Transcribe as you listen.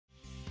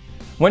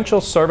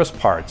Windchill Service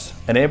Parts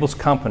enables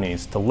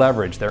companies to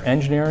leverage their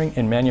engineering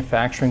and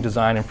manufacturing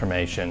design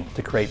information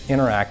to create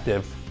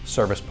interactive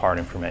service part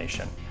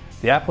information.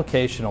 The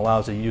application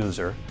allows a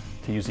user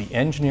to use the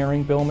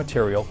engineering bill of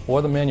material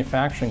or the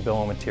manufacturing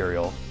bill of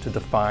material to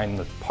define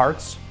the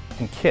parts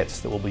and kits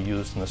that will be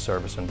used in the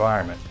service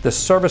environment. This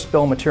service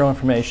bill of material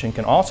information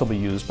can also be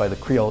used by the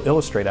Callout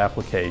Illustration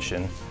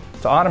application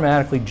to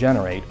automatically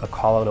generate a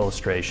callout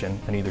illustration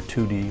in either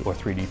 2D or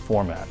 3D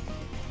format.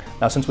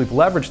 Now, since we've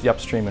leveraged the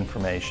upstream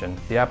information,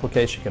 the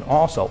application can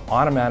also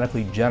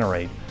automatically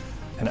generate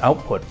and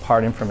output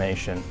part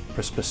information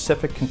for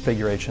specific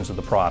configurations of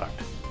the product.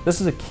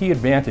 This is a key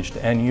advantage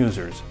to end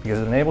users because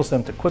it enables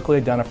them to quickly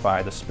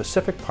identify the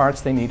specific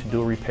parts they need to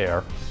do a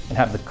repair and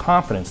have the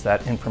confidence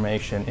that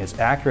information is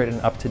accurate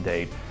and up to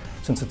date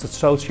since it's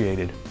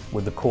associated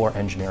with the core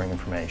engineering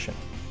information.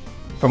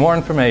 For more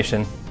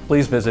information,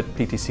 please visit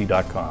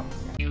ptc.com.